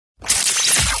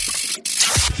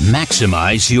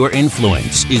Maximize Your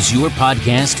Influence is your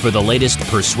podcast for the latest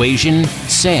persuasion,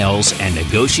 sales, and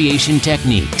negotiation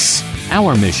techniques.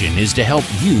 Our mission is to help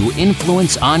you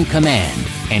influence on command,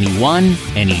 anyone,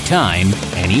 anytime,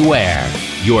 anywhere.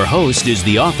 Your host is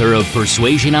the author of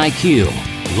Persuasion IQ,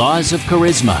 Laws of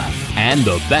Charisma, and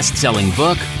the best-selling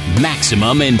book,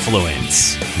 Maximum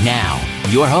Influence. Now,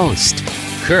 your host,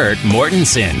 Kurt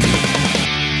Mortensen.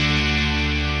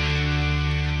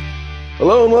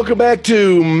 Hello and welcome back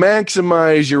to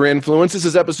Maximize Your Influence. This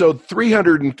is episode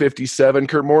 357.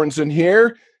 Kurt Mortensen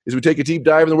here as we take a deep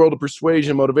dive in the world of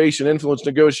persuasion, motivation, influence,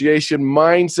 negotiation,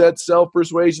 mindset,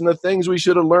 self-persuasion, the things we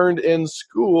should have learned in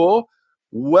school.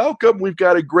 Welcome. We've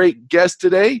got a great guest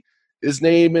today. His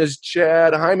name is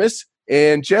Chad Hymas,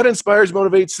 and Chad inspires,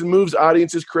 motivates, and moves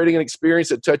audiences, creating an experience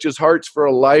that touches hearts for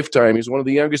a lifetime. He's one of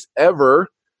the youngest ever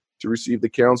to receive the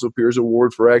Council Peers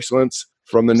Award for Excellence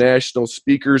from the National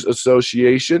Speakers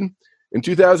Association. In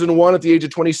 2001, at the age of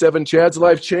 27, Chad's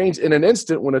life changed in an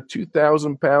instant when a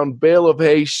 2,000-pound bale of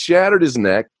hay shattered his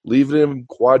neck, leaving him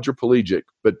quadriplegic.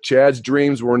 But Chad's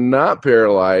dreams were not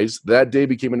paralyzed. That day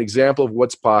became an example of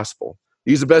what's possible.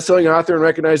 He's a best-selling author and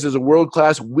recognized as a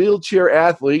world-class wheelchair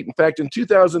athlete. In fact, in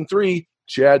 2003,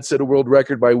 Chad set a world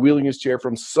record by wheeling his chair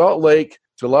from Salt Lake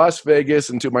to Las Vegas.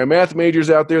 And to my math majors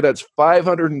out there, that's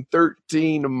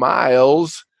 513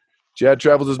 miles. Chad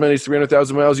travels as many as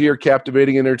 300,000 miles a year,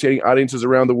 captivating and entertaining audiences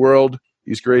around the world.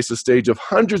 He's graced the stage of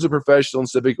hundreds of professional and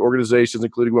civic organizations,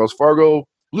 including Wells Fargo,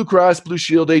 Blue Cross, Blue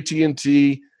Shield,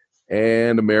 AT&T,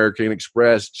 and American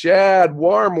Express. Chad,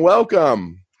 warm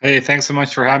welcome. Hey, thanks so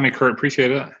much for having me, Kurt.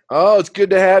 Appreciate it. Oh, it's good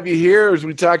to have you here as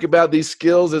we talk about these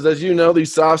skills. As you know,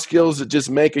 these soft skills that just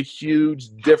make a huge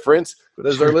difference. But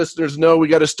as our listeners know, we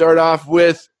got to start off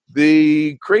with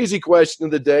the crazy question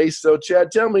of the day. So,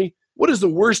 Chad, tell me, what is the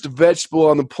worst vegetable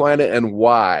on the planet and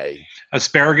why?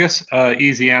 Asparagus,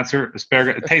 easy answer.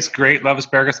 Asparagus. It tastes great. Love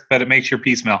asparagus, but it makes your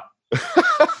pee smell.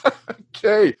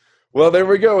 Okay. Well, there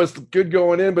we go. It's good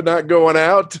going in, but not going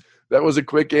out. That was a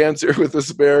quick answer with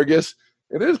asparagus.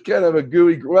 It is kind of a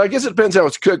gooey. Well, I guess it depends how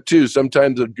it's cooked, too.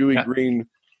 Sometimes a gooey green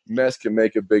mess can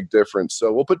make a big difference.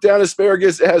 So we'll put down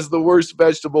asparagus as the worst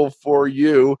vegetable for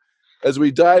you as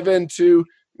we dive into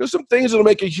some things that will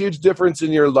make a huge difference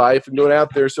in your life and going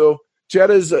out there. So, Chad,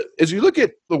 as you look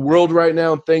at the world right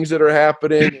now and things that are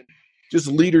happening, and just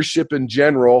leadership in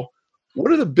general,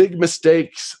 what are the big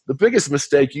mistakes, the biggest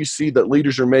mistake you see that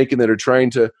leaders are making that are trying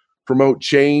to promote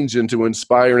change and to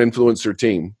inspire and influence their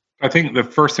team? I think the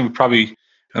first thing probably,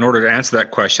 in order to answer that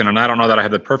question, and I don't know that I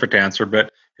have the perfect answer,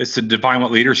 but it's to define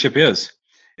what leadership is.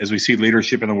 As we see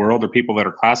leadership in the world, there are people that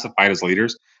are classified as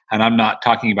leaders, and I'm not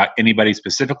talking about anybody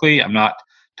specifically. I'm not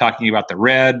talking about the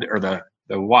red or the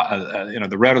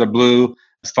red or the blue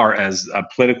as far as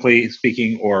politically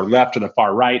speaking, or left or the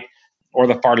far right or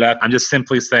the far left. I'm just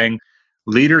simply saying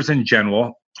leaders in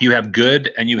general, you have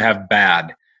good and you have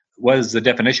bad. What is the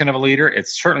definition of a leader?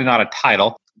 It's certainly not a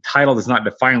title. Title does not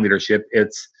define leadership.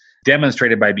 It's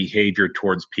demonstrated by behavior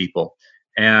towards people.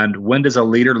 And when does a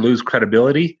leader lose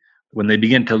credibility? When they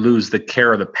begin to lose the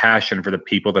care or the passion for the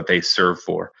people that they serve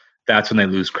for. That's when they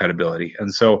lose credibility.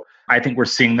 And so I think we're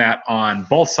seeing that on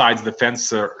both sides of the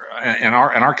fence in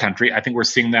our country. I think we're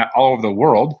seeing that all over the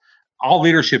world. All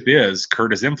leadership is,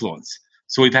 Kurt, is influence.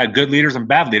 So we've had good leaders and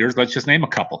bad leaders. Let's just name a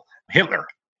couple. Hitler,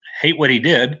 hate what he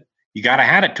did. You got to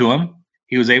hand it to him.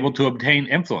 He was able to obtain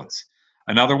influence.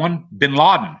 Another one, Bin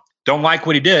Laden. Don't like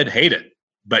what he did, hate it.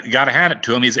 But you got to hand it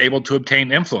to him. He's able to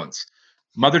obtain influence.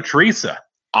 Mother Teresa,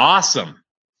 awesome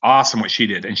what she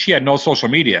did. And she had no social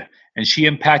media. And she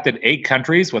impacted 8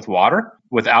 countries with water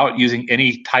without using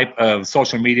any type of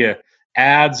social media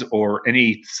ads or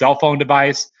any cell phone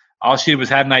device. All she did was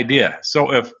had an idea.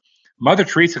 So if Mother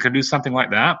Teresa can do something like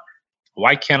that,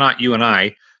 why cannot you and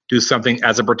I do something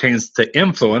as it pertains to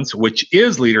influence, which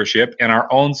is leadership in our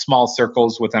own small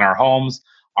circles within our homes,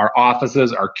 our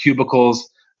offices, our cubicles,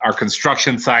 our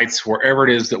construction sites, wherever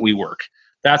it is that we work?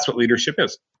 That's what leadership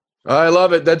is. I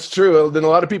love it. That's true. Then a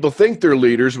lot of people think they're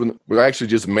leaders when we're actually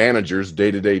just managers,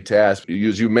 day-to-day tasks.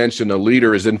 As you mentioned, a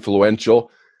leader is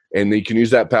influential, and they can use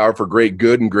that power for great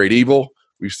good and great evil.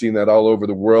 We've seen that all over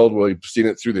the world. We've seen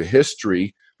it through the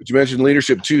history. But you mentioned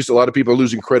leadership too, so a lot of people are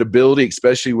losing credibility,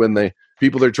 especially when the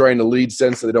people they're trying to lead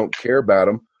sense that they don't care about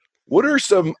them. What are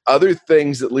some other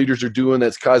things that leaders are doing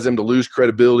that's caused them to lose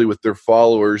credibility with their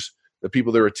followers, the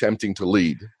people they're attempting to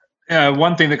lead?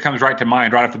 One thing that comes right to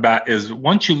mind right off the bat is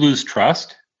once you lose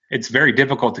trust, it's very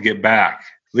difficult to get back.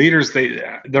 Leaders,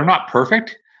 they're not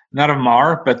perfect. None of them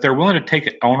are, but they're willing to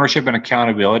take ownership and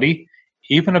accountability,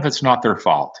 even if it's not their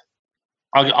fault.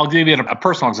 I'll give you a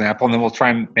personal example, and then we'll try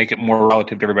and make it more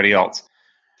relative to everybody else.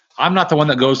 I'm not the one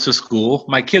that goes to school.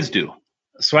 My kids do.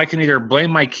 So I can either blame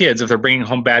my kids if they're bringing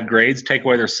home bad grades, take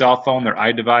away their cell phone, their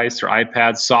iDevice, their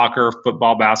iPad, soccer,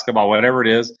 football, basketball, whatever it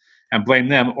is, and blame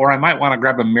them. Or I might want to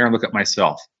grab a mirror and look at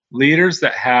myself. Leaders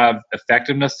that have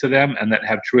effectiveness to them and that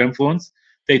have true influence,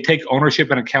 they take ownership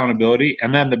and accountability.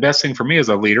 And then the best thing for me as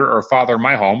a leader or a father in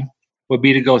my home would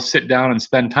be to go sit down and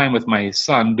spend time with my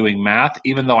son doing math,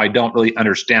 even though I don't really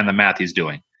understand the math he's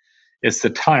doing. It's the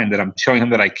time that I'm showing him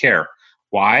that I care.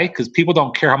 Why? Because people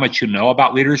don't care how much you know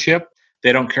about leadership.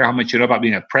 They don't care how much you know about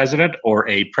being a president or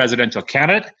a presidential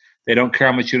candidate. They don't care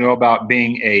how much you know about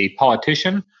being a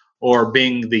politician or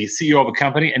being the CEO of a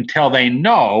company until they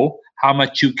know how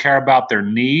much you care about their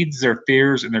needs, their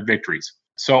fears, and their victories.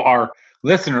 So our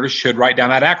listeners should write down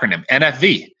that acronym,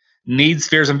 NFV, needs,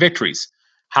 fears, and victories.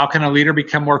 How can a leader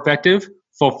become more effective?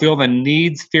 Fulfill the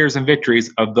needs, fears, and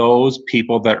victories of those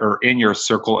people that are in your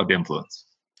circle of influence.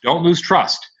 Don't lose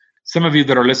trust. Some of you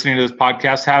that are listening to this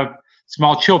podcast have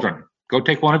small children. Go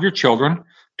take one of your children,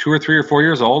 2 or 3 or 4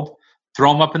 years old,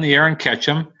 throw them up in the air and catch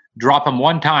them, drop them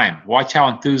one time. Watch how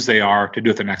enthused they are to do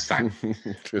it the next time.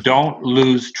 Don't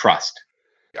lose trust.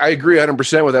 I agree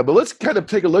 100% with that, but let's kind of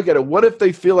take a look at it. What if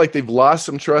they feel like they've lost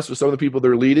some trust with some of the people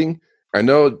they're leading? I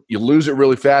know you lose it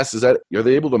really fast. Are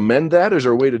they able to mend that? Is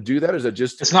there a way to do that? Or is it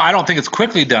just... It's not, I don't think it's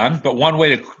quickly done, but one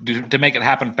way to make it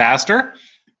happen faster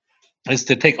is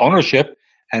to take ownership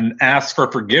and ask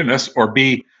for forgiveness or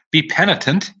be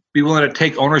penitent, be willing to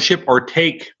take ownership or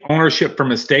take ownership for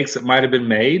mistakes that might have been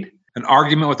made. An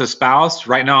argument with a spouse,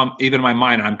 right now, even in my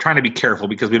mind, I'm trying to be careful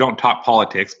because we don't talk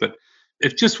politics, but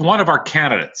if just one of our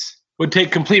candidates would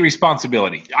take complete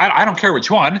responsibility, I don't care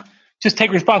which one, just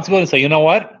take responsibility and say, you know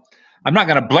what? I'm not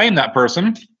going to blame that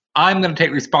person. I'm going to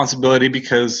take responsibility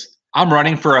because I'm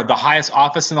running for the highest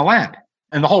office in the land,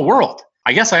 in the whole world.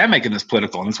 I guess I am making this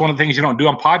political, and it's one of the things you don't do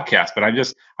on podcasts, but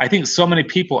I think so many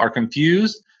people are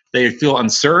confused. They feel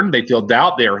uncertain. They feel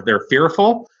doubt. They're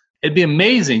fearful. It'd be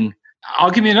amazing. I'll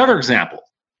give you another example.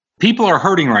 People are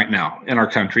hurting right now in our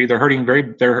country. They're hurting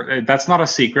that's not a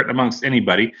secret amongst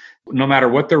anybody, no matter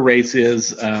what their race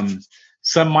is.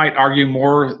 Some might argue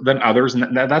more than others,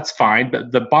 and that's fine.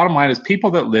 But the bottom line is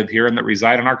people that live here and that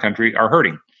reside in our country are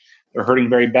hurting. They're hurting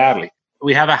very badly.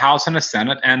 We have a House and a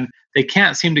Senate, and they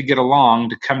can't seem to get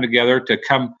along to come together to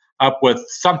come up with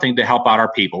something to help out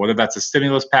our people, whether that's a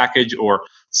stimulus package or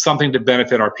something to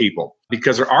benefit our people,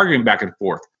 because they're arguing back and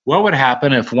forth. What would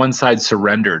happen if one side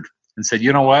surrendered and said,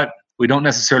 you know what, we don't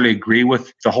necessarily agree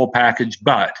with the whole package,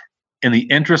 but in the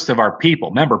interest of our people,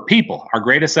 remember, people, our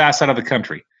greatest asset of the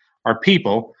country, our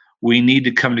people, we need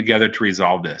to come together to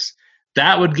resolve this.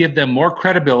 That would give them more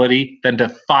credibility than to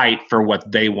fight for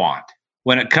what they want.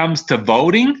 When it comes to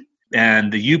voting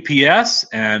and the UPS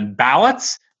and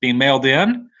ballots being mailed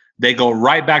in, they go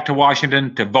right back to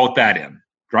Washington to vote that in,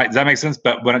 right? Does that make sense?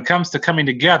 But when it comes to coming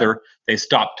together, they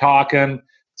stop talking.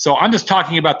 So I'm just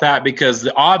talking about that because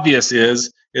the obvious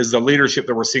is the leadership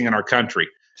that we're seeing in our country.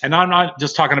 And I'm not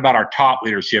just talking about our top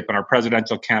leadership and our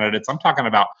presidential candidates. I'm talking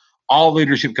about all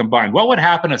leadership combined. What would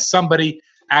happen if somebody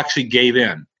actually gave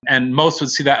in? And most would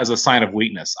see that as a sign of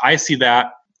weakness. I see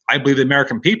that. I believe the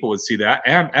American people would see that,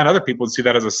 and other people would see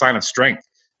that as a sign of strength.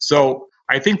 So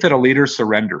I think that a leader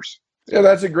surrenders. Yeah,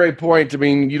 that's a great point. I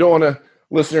mean, you don't want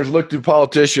listeners look to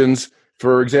politicians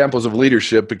for examples of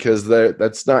leadership because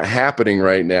that's not happening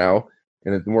right now.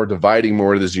 And it's more dividing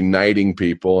more than uniting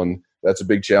people. And that's a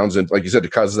big challenge. And like you said,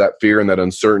 it causes that fear and that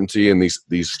uncertainty in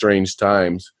these strange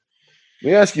times. Let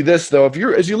me ask you this, though.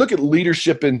 As you look at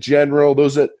leadership in general,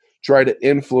 those that try to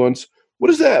influence,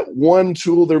 what is that one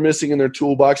tool they're missing in their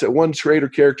toolbox, that one trait or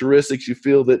characteristics you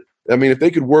feel that, I mean, if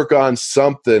they could work on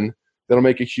something that'll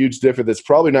make a huge difference that's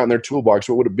probably not in their toolbox,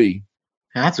 what would it be?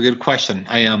 Yeah, that's a good question.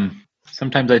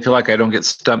 Sometimes I feel like I don't get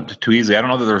stumped too easily. I don't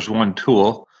know that there's one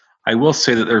tool. I will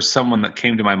say that there's someone that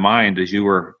came to my mind as you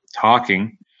were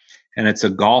talking, and it's a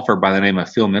golfer by the name of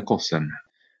Phil Mickelson,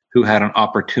 who had an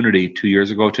opportunity 2 years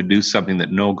ago to do something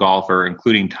that no golfer,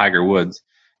 including Tiger Woods,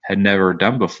 had never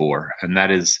done before. And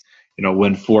that is,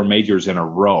 win 4 majors in a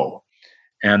row.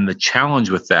 And the challenge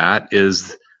with that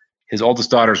is his oldest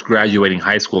daughter's graduating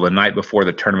high school the night before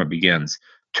the tournament begins.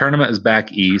 Tournament is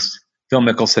back east. Phil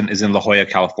Mickelson is in La Jolla,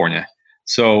 California.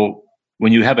 So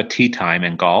when you have a tee time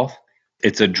in golf,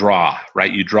 it's a draw,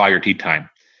 right? You draw your tee time.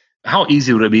 How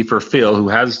easy would it be for Phil, who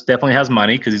definitely has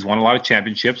money because he's won a lot of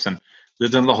championships and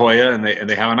lives in La Jolla, and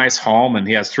they have a nice home, and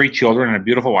he has 3 children and a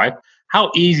beautiful wife.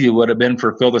 How easy would it have been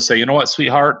for Phil to say, you know what,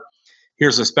 sweetheart,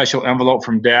 here's a special envelope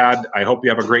from Dad. I hope you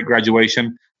have a great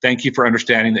graduation. Thank you for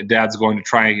understanding that Dad's going to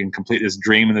try and complete this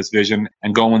dream and this vision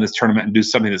and go win this tournament and do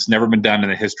something that's never been done in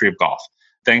the history of golf.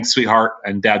 Thanks, sweetheart,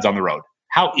 and Dad's on the road.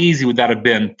 How easy would that have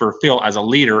been for Phil as a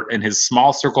leader in his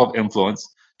small circle of influence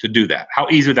to do that? How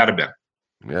easy would that have been?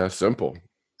 Yeah, simple.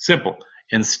 Simple.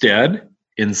 Instead,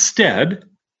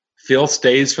 Phil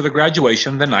stays for the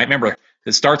graduation the night. Remember,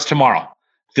 it starts tomorrow.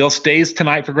 Phil stays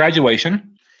tonight for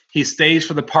graduation. He stays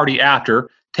for the party after,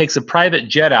 takes a private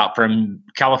jet out from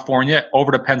California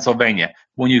over to Pennsylvania.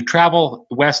 When you travel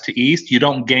west to east, you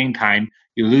don't gain time,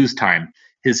 you lose time.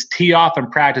 His tee off and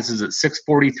practice is at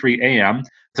 6:43 a.m.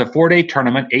 It's a 4-day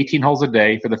tournament, 18 holes a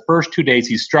day. For the first 2 days,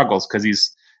 he struggles because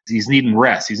he's needing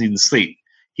rest. He's needing sleep.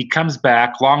 He comes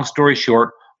back, long story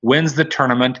short, wins the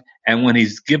tournament, and when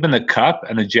he's given the cup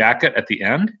and the jacket at the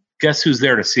end, guess who's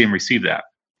there to see him receive that?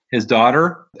 His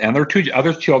daughter and their 2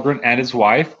 other children and his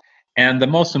wife. And the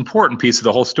most important piece of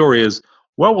the whole story is,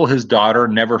 what will his daughter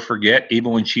never forget,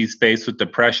 even when she's faced with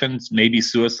depression, maybe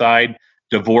suicide,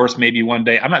 divorce, maybe one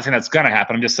day? I'm not saying that's going to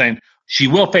happen. I'm just saying she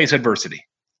will face adversity.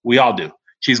 We all do.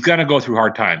 She's going to go through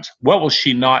hard times. What will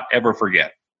she not ever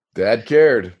forget? Dad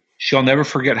cared. She'll never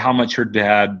forget how much her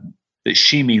dad, that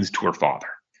she means to her father.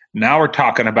 Now we're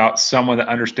talking about someone that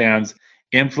understands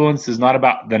influence is not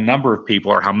about the number of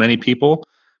people or how many people.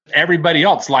 Everybody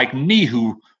else like me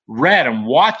who read and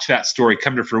watched that story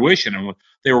come to fruition, and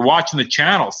they were watching the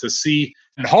channels to see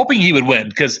and hoping he would win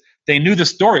because they knew the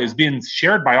story was being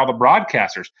shared by all the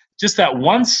broadcasters. Just that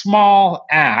one small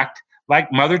act,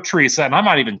 like Mother Teresa, and I'm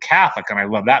not even Catholic and I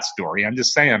love that story. I'm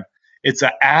just saying it's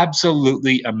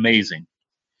absolutely amazing.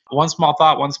 One small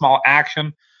thought, one small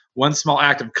action, one small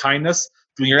act of kindness.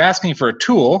 When you're asking for a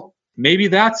tool, maybe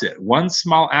that's it. One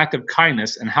small act of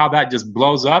kindness, and how that just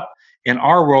blows up. In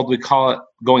our world, we call it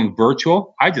going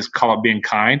virtual. I just call it being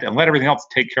kind and let everything else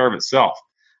take care of itself.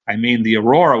 I mean, the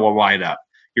aurora will light up.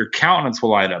 Your countenance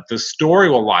will light up. The story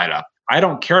will light up. I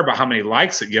don't care about how many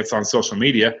likes it gets on social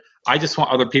media. I just want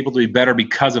other people to be better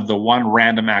because of the one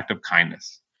random act of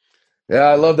kindness. Yeah,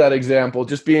 I love that example.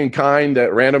 Just being kind,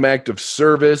 that random act of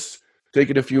service,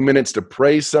 taking a few minutes to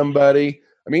praise somebody.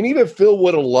 I mean, even if Phil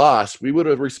would have lost, we would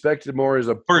have respected him more as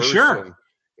a person. For sure.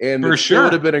 And it still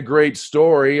would have been a great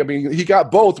story. I mean, he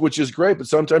got both, which is great, but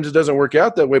sometimes it doesn't work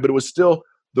out that way. But it was still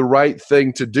the right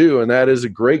thing to do. And that is a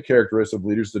great characteristic of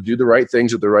leaders, to do the right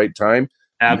things at the right time,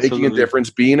 Absolutely. Making a difference,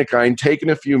 being a kind, taking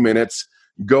a few minutes,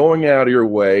 going out of your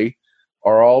way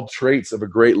are all traits of a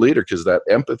great leader, because that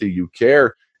empathy, you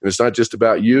care. And it's not just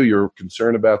about you. You're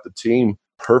concerned about the team.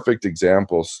 Perfect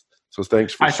examples. So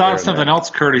thanks for sharing. I thought of something else,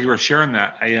 Kurt, as you were sharing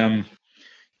that.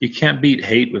 You can't beat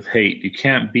hate with hate. You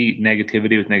can't beat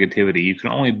negativity with negativity. You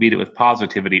can only beat it with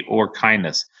positivity or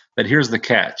kindness. But here's the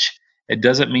catch. It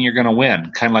doesn't mean you're going to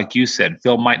win. Kind of like you said,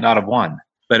 Phil might not have won.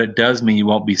 But it does mean you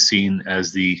won't be seen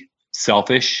as the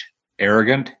selfish,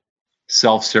 arrogant,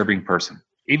 self-serving person.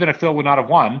 Even if Phil would not have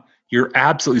won, you're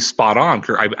absolutely spot on,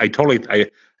 Kurt.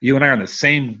 You and I are in the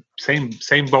same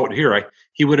boat here.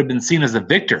 He would have been seen as a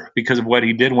victor because of what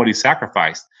he did and what he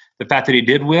sacrificed. The fact that he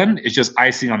did win is just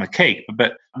icing on the cake,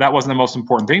 but that wasn't the most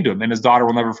important thing to him, and his daughter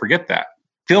will never forget that.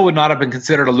 Phil would not have been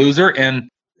considered a loser in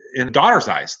the daughter's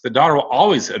eyes. The daughter will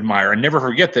always admire and never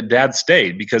forget that dad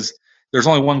stayed, because there's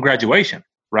only one graduation,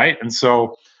 right? And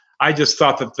so I just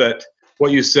thought that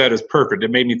what you said is perfect.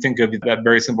 It made me think of that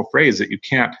very simple phrase that you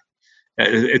can't,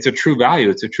 it's a true value,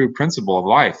 it's a true principle of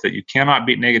life, that you cannot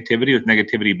beat negativity with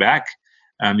negativity back.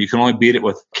 You can only beat it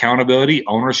with accountability,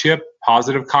 ownership,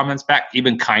 positive comments back,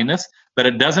 even kindness. But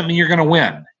it doesn't mean you're going to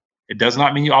win. It does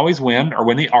not mean you always win or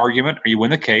win the argument or you win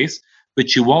the case,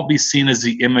 but you won't be seen as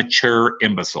the immature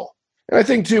imbecile. And I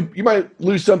think, too, you might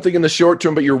lose something in the short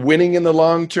term, but you're winning in the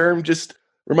long term. Just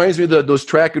reminds me of those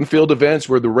track and field events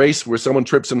where the race where someone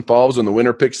trips and falls and the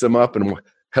winner picks them up and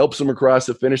helps them across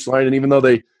the finish line. And even though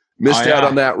they missed out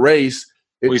on that race,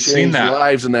 it changed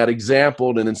lives in that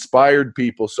example and inspired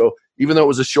people. So even though it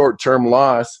was a short-term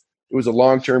loss, it was a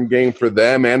long-term gain for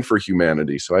them and for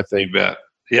humanity. So I think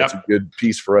that's a good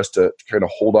piece for us to kind of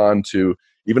hold on to.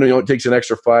 Even though it takes an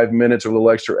extra 5 minutes or a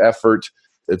little extra effort,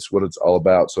 it's what it's all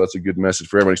about. So that's a good message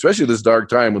for everyone, especially this dark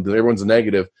time when everyone's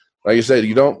negative. Like you said,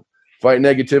 you don't fight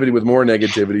negativity with more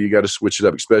negativity. You got to switch it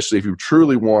up, especially if you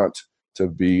truly want to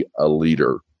be a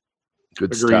leader.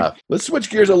 Good stuff. Let's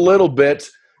switch gears a little bit.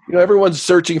 You know, everyone's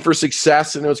searching for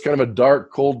success. I know it's kind of a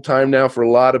dark, cold time now for a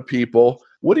lot of people.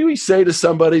 What do we say to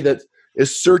somebody that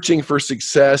is searching for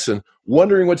success and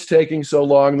wondering what's taking so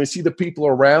long? And they see the people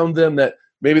around them that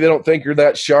maybe they don't think are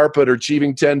that sharp but are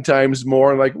achieving 10 times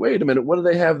more. And like, wait a minute, what do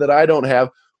they have that I don't have?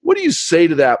 What do you say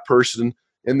to that person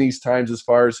in these times as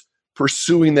far as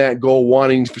pursuing that goal,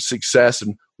 wanting success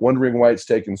and wondering why it's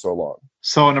taken so long?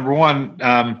 So number one,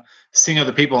 seeing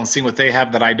other people and seeing what they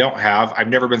have that I don't have. I've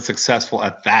never been successful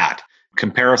at that.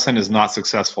 Comparison is not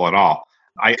successful at all.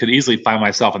 I could easily find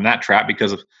myself in that trap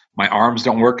because of my arms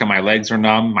don't work and my legs are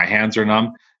numb, my hands are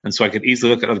numb. And so I could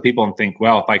easily look at other people and think,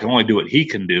 well, if I can only do what he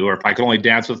can do, or if I could only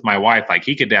dance with my wife like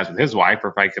he could dance with his wife, or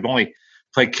if I could only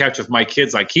play catch with my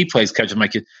kids like he plays catch with my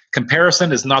kids.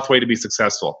 Comparison is not the way to be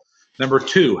successful. Number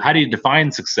two, how do you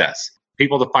define success?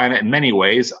 People define it in many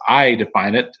ways. I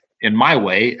define it in my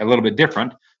way, a little bit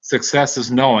different. Success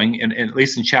is knowing, and at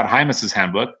least in Chad Hymas's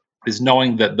handbook, is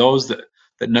knowing that those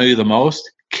that know you the most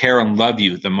care and love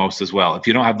you the most as well. If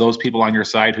you don't have those people on your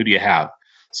side, who do you have?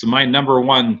 So my number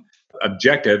one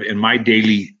objective in my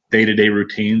daily day-to-day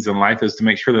routines in life is to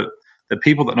make sure that the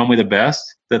people that know me the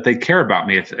best, that they care about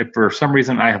me. If for some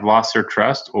reason I have lost their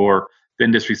trust or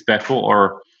been disrespectful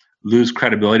or lose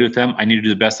credibility with them, I need to do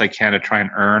the best I can to try and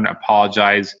earn,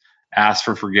 apologize, ask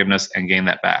for forgiveness, and gain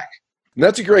that back. And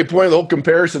that's a great point, the whole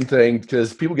comparison thing,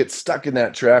 because people get stuck in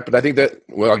that trap. But I think that,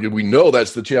 well, we know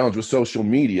that's the challenge with social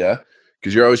media,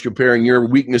 because you're always comparing your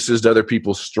weaknesses to other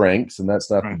people's strengths, and that's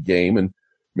not the game. And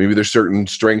maybe there's certain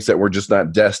strengths that we're just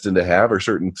not destined to have, or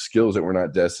certain skills that we're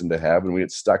not destined to have, and we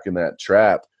get stuck in that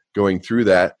trap going through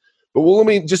that. But well, let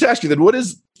me just ask you then, what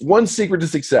is one secret to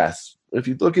success? If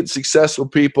you look at successful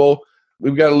people,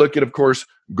 we've got to look at, of course,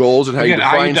 goals and how you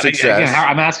define success.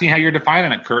 I'm asking how you're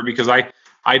defining it, Kurt, because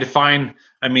I define,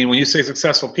 when you say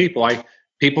successful people,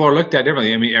 people are looked at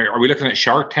differently. Are we looking at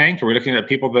Shark Tank? Are we looking at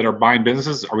people that are buying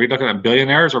businesses? Are we looking at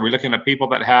billionaires? Are we looking at people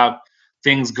that have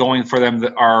things going for them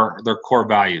that are their core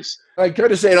values? I kind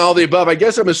of saying all the above. I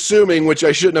guess I'm assuming, which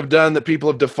I shouldn't have done, that people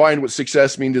have defined what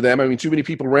success means to them. Too many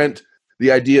people rent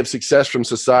the idea of success from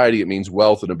society. It means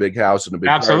wealth and a big house and a big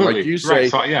Absolutely. car. Like you say, right.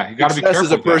 So, yeah, you got to be careful.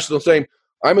 Success is a personal thing.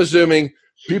 I'm assuming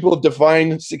people have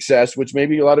defined success, which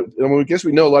maybe I guess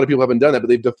we know a lot of people haven't done that, but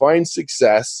they've defined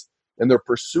success and they're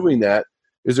pursuing that.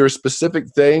 Is there a specific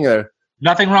thing?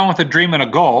 Nothing wrong with a dream and a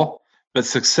goal, but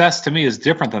success to me is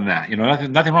different than that.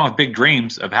 Nothing wrong with big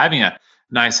dreams of having a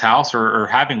nice house or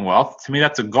having wealth. To me,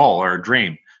 that's a goal or a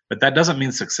dream, but that doesn't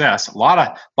mean success. A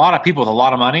lot of people with a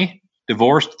lot of money,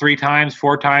 divorced 3 times,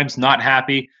 4 times, not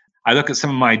happy. I look at some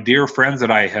of my dear friends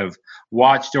that I have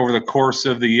watched over the course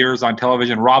of the years on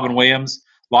television. Robin Williams,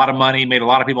 a lot of money, made a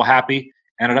lot of people happy,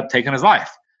 ended up taking his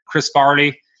life. Chris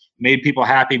Farley made people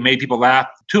happy, made people laugh.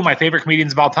 2 of my favorite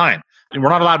comedians of all time. And we're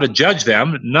not allowed to judge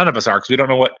them. None of us are, because we don't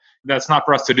know that's not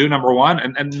for us to do, number one,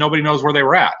 and nobody knows where they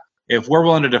were at. If we're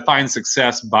willing to define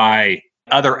success by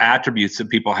other attributes that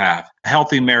people have,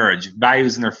 healthy marriage,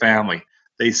 values in their family,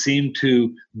 they seem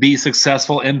to be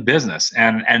successful in business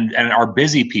and are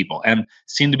busy people and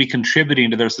seem to be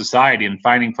contributing to their society and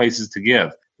finding places to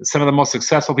give. Some of the most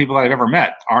successful people that I've ever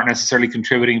met aren't necessarily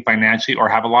contributing financially or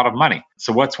have a lot of money.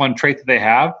 So what's one trait that they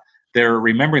have? They're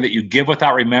remembering that you give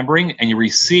without remembering and you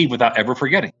receive without ever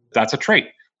forgetting. That's a trait.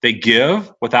 They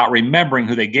give without remembering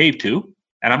who they gave to.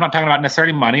 And I'm not talking about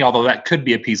necessarily money, although that could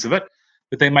be a piece of it.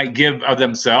 But they might give of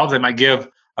themselves. They might give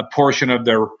a portion of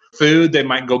their food. They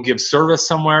might go give service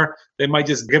somewhere. They might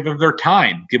just give of their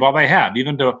time, give all they have,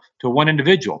 even to one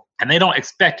individual. And they don't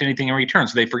expect anything in return,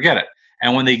 so they forget it.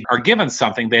 And when they are given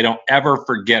something, they don't ever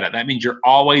forget it. That means you're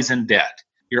always in debt.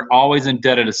 You're always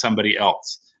indebted to somebody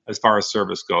else as far as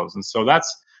service goes. And so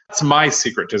that's my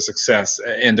secret to success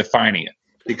in defining it,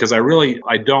 because I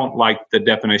don't like the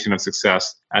definition of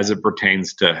success as it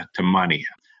pertains to money.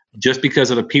 Just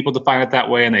because other people define it that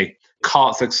way and they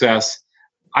call it success,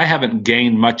 I haven't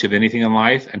gained much of anything in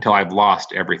life until I've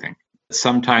lost everything.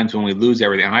 Sometimes when we lose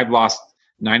everything, and I've lost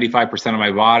 95% of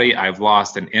my body, I've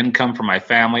lost an income from my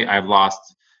family, I've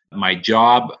lost my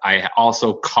job. I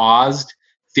also caused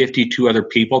 52 other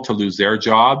people to lose their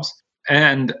jobs.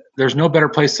 And there's no better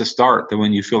place to start than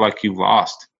when you feel like you've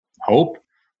lost hope,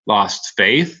 lost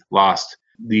faith, lost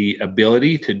the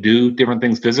ability to do different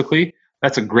things physically.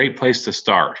 That's a great place to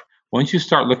start. Once you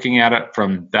start looking at it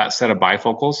from that set of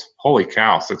bifocals, holy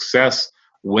cow, success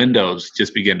windows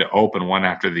just begin to open one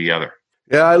after the other.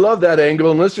 Yeah, I love that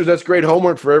angle. And listeners, that's great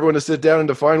homework for everyone to sit down and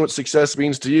define what success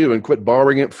means to you and quit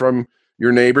borrowing it from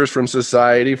your neighbors, from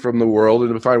society, from the world,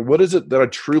 and define what is it that I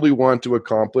truly want to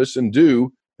accomplish and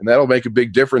do. And that'll make a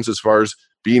big difference as far as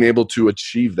being able to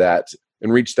achieve that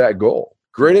and reach that goal.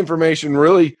 Great information.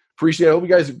 Really appreciate it. I hope you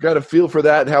guys have got a feel for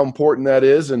that and how important that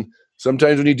is. And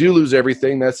sometimes when you do lose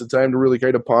everything, that's the time to really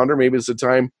kind of ponder. Maybe it's the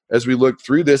time as we look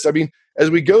through this.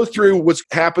 As we go through what's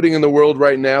happening in the world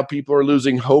right now, people are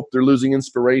losing hope. They're losing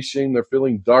inspiration. They're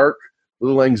feeling dark, a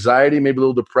little anxiety, maybe a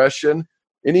little depression.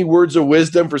 Any words of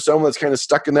wisdom for someone that's kind of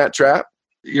stuck in that trap?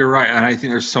 You're right. And I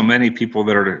think there's so many people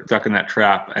that are stuck in that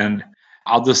trap. And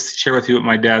I'll just share with you what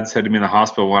my dad said to me in the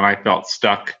hospital when I felt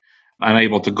stuck,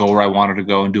 unable to go where I wanted to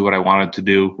go and do what I wanted to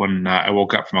do when I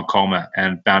woke up from a coma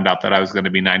and found out that I was going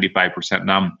to be 95%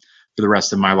 numb for the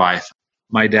rest of my life.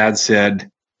 My dad said,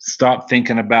 stop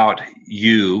thinking about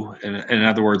you. In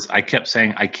other words, I kept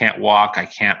saying, I can't walk, I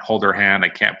can't hold her hand, I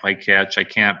can't play catch, I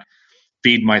can't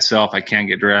feed myself, I can't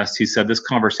get dressed. He said, this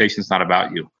conversation is not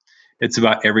about you. It's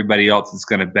about everybody else that's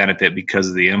going to benefit because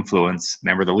of the influence,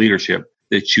 remember the leadership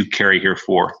that you carry here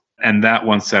forth. And that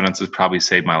one sentence has probably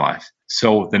saved my life.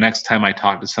 So the next time I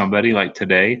talk to somebody like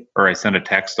today, or I send a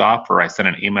text off, or I send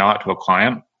an email out to a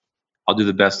client, I'll do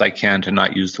the best I can to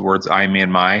not use the words I, me,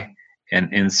 and my,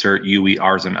 and insert you, we,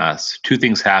 ours, and us. Two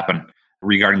things happen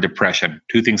regarding depression.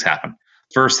 Two things happen.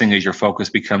 First thing is your focus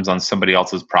becomes on somebody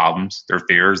else's problems, their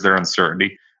fears, their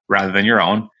uncertainty, rather than your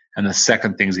own. And the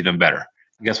second thing's even better.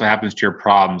 Guess what happens to your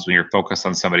problems when you're focused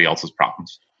on somebody else's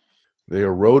problems? They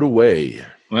erode away.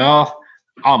 Well,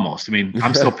 almost. I mean,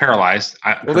 I'm still paralyzed.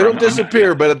 Well, they don't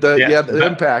disappear, but the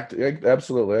impact.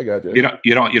 Absolutely, I got you.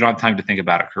 You don't have time to think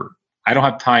about it, Kurt. I don't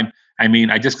have time. I mean,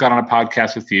 I just got on a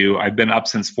podcast with you. I've been up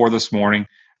since 4 this morning.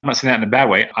 I'm not saying that in a bad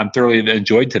way. I'm thoroughly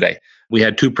enjoyed today. We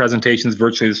had 2 presentations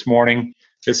virtually this morning.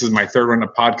 This is my 3rd run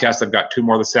of podcast. I've got 2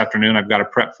 more this afternoon I've got to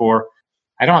prep for.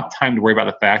 I don't have time to worry about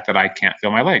the fact that I can't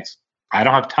feel my legs. I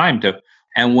don't have time to.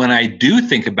 And when I do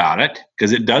think about it,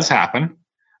 because it does happen,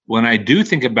 when I do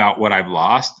think about what I've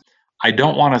lost, I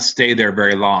don't want to stay there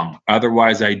very long.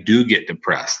 Otherwise, I do get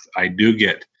depressed. I do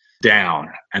get down.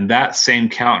 And that same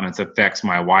countenance affects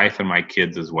my wife and my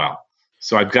kids as well.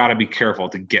 So I've got to be careful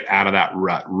to get out of that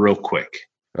rut real quick.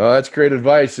 Oh, that's great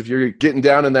advice. If you're getting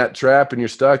down in that trap and you're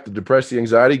stuck, the depression, the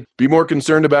anxiety, be more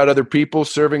concerned about other people,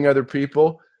 serving other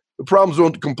people. The problems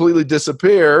won't completely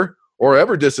disappear or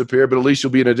ever disappear, but at least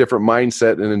you'll be in a different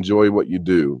mindset and enjoy what you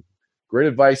do. Great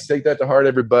advice. Take that to heart,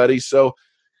 everybody. So,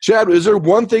 Chad, is there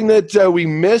one thing that we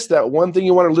missed, that one thing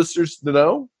you want our listeners to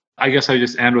know? I guess I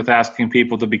just end with asking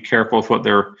people to be careful with what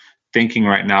they're thinking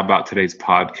right now about today's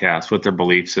podcast, what their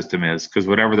belief system is, because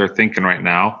whatever they're thinking right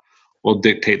now will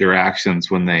dictate their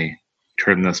actions when they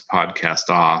turn this podcast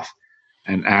off.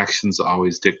 And actions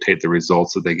always dictate the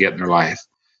results that they get in their life.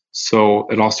 So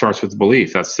it all starts with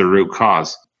belief. That's the root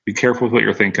cause. Be careful with what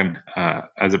you're thinking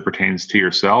as it pertains to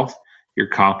yourself, your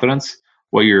confidence,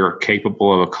 what you're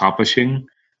capable of accomplishing,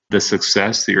 the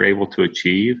success that you're able to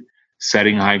achieve,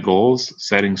 setting high goals,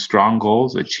 setting strong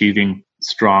goals, achieving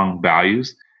strong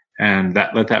values, and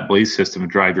let that belief system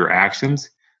drive your actions,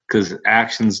 because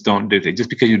actions don't dictate. Just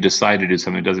because you decide to do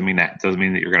something doesn't mean that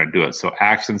you're going to do it. So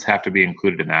actions have to be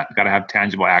included in that. You've got to have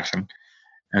tangible action.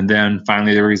 And then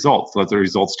finally, the results. Let the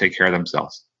results take care of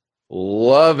themselves.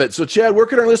 Love it. So, Chad, where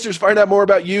can our listeners find out more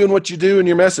about you and what you do and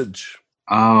your message?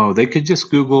 Oh, they could just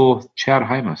Google Chad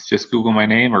Hymas. Just Google my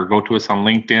name or go to us on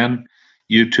LinkedIn,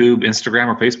 YouTube, Instagram,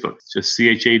 or Facebook. Just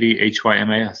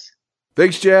ChadHymas.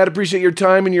 Thanks, Chad. Appreciate your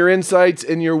time and your insights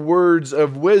and your words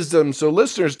of wisdom. So,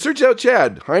 listeners, search out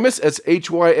Chad Hymas. That's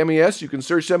Hymas. You can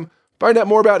search him. Find out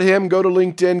more about him. Go to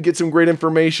LinkedIn. Get some great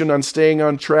information on staying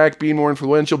on track, being more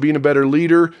influential, being a better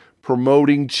leader,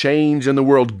 promoting change in the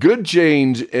world, good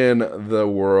change in the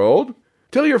world.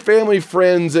 Tell your family,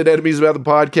 friends, and enemies about the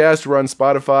podcast. We're on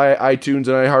Spotify, iTunes, and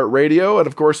iHeartRadio, and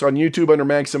of course on YouTube under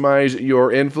Maximize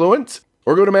Your Influence.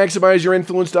 Or go to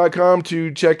MaximizeYourInfluence.com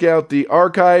to check out the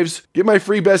archives. Get my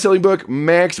free best-selling book,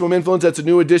 Maximum Influence. That's a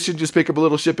new edition. Just pick up a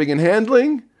little shipping and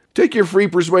handling. Take your free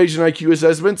Persuasion IQ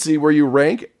assessment, see where you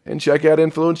rank, and check out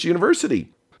Influence University.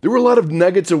 There were a lot of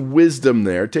nuggets of wisdom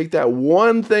there. Take that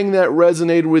one thing that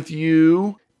resonated with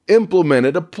you, implement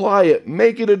it, apply it,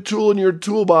 make it a tool in your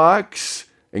toolbox,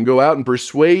 and go out and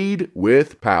persuade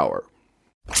with power.